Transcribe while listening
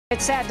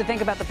It's sad to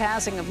think about the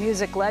passing of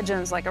music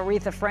legends like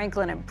Aretha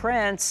Franklin and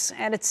Prince,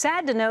 and it's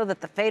sad to know that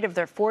the fate of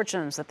their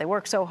fortunes that they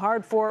worked so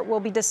hard for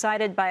will be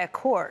decided by a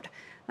court.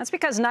 That's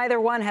because neither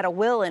one had a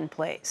will in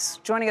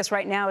place. Joining us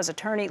right now is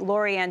attorney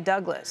Lori-Ann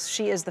Douglas.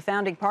 She is the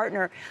founding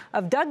partner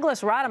of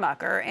Douglas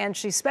Rademacher, and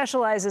she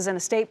specializes in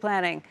estate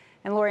planning.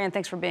 And Lori-Ann,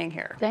 thanks for being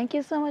here. Thank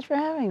you so much for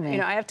having me. You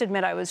know, I have to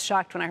admit, I was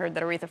shocked when I heard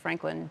that Aretha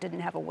Franklin didn't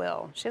have a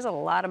will. She has a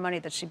lot of money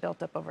that she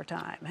built up over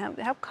time.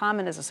 How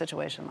common is a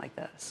situation like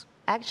this?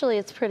 Actually,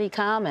 it's pretty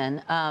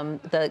common.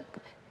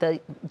 The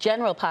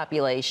general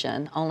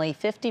population, only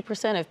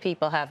 50% of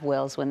people have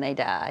wills when they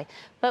die.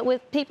 But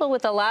with people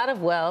with a lot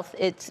of wealth,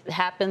 it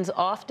happens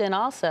often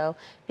also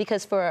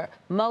because for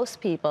most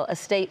people,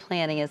 estate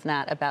planning is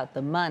not about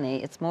the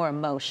money, it's more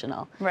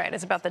emotional. Right,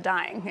 it's about the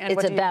dying. And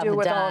what do you do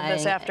with all of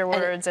this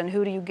afterwards, and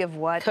who do you give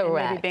what? Correct.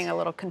 And maybe being a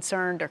little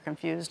concerned or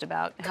confused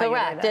about how you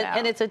lay that out.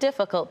 And it's a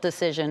difficult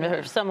decision.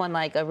 Yeah. For someone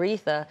like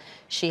Aretha,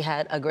 she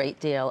had a great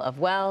deal of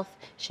wealth,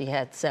 she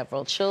had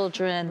several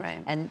children,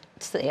 right. And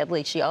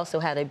sadly, she also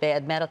had a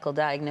bad medical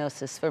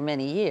diagnosis for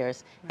many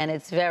years. Right. And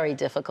it's very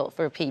difficult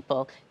for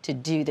people to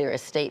do their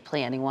estate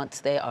planning once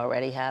they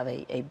already have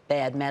a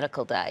bad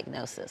medical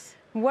diagnosis.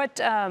 What's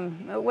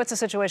a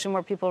situation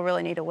where people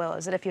really need a will?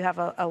 Is it if you have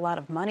a lot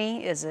of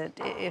money? Is it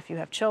if you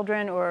have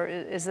children? Or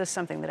is this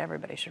something that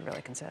everybody should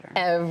really consider?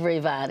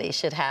 Everybody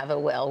should have a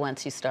will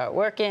once you start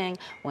working,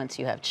 once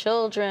you have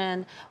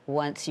children,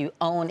 once you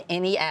own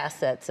any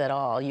assets at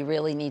all. You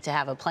really need to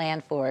have a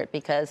plan for it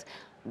because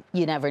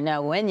you never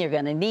know when you're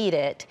going to need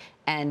it.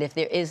 And if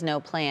there is no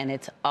plan,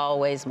 it's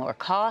always more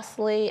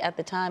costly at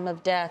the time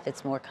of death.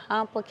 It's more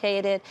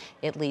complicated.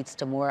 It leads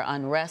to more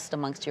unrest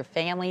amongst your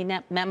family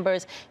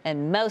members.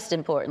 And most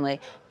importantly,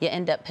 you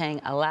end up paying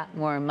a lot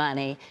more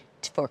money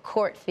for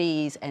court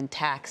fees and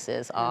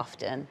taxes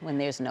often when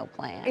there's no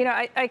plan. You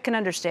know, I can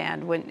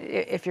understand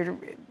if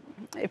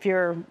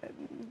you're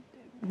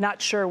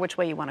not sure which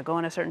way you want to go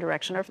in a certain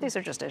direction, or if these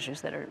are just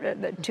issues that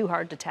are too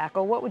hard to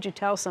tackle. What would you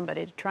tell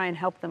somebody to try and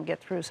help them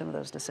get through some of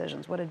those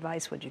decisions? What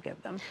advice would you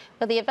give them?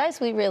 Well, the advice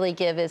we really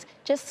give is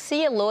just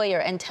see a lawyer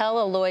and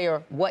tell a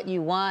lawyer what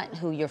you want,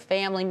 who your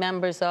family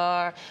members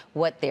are,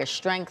 what their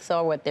strengths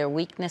are, what their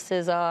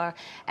weaknesses are,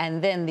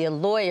 and then the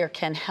lawyer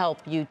can help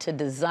you to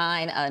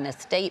design an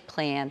estate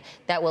plan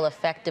that will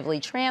effectively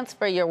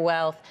transfer your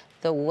wealth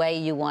the way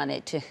you want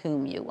it to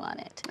whom you want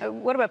it.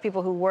 What about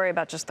people who worry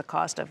about just the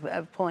cost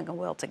of pulling a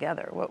will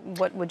together?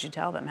 What would you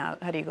tell them? How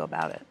do you go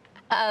about it?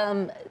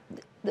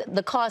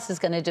 The cost is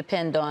going to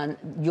depend on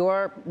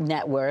your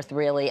net worth,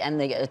 really, and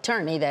the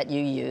attorney that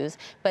you use.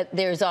 But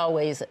there's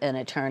always an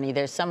attorney.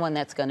 There's someone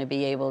that's going to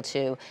be able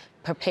to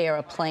prepare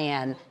a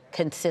plan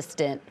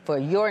consistent for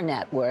your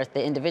net worth,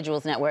 the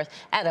individual's net worth,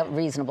 at a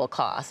reasonable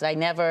cost. I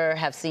never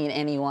have seen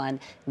anyone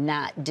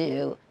not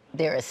do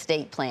their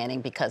estate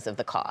planning because of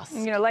the cost.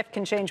 You know, life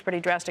can change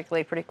pretty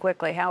drastically, pretty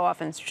quickly. How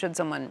often should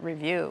someone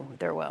review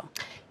their will?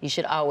 You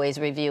should always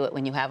review it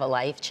when you have a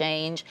life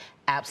change.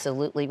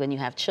 Absolutely, when you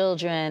have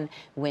children,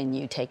 when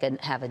you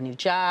have a new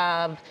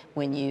job,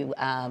 when you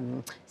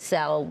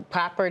sell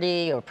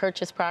property or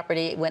purchase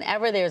property.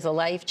 Whenever there's a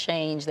life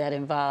change that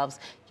involves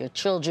your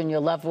children,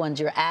 your loved ones,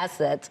 your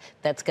assets,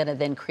 that's going to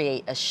then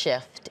create a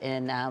shift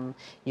in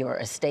your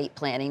estate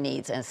planning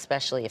needs, and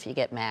especially if you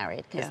get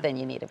married, because then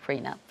you need a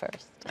prenup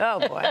first.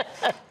 Oh, boy.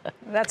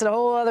 That's a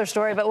whole other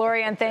story. But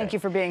Lori-Ann, thank you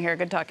for being here.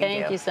 Good talking to you.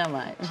 Thank you so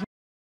much.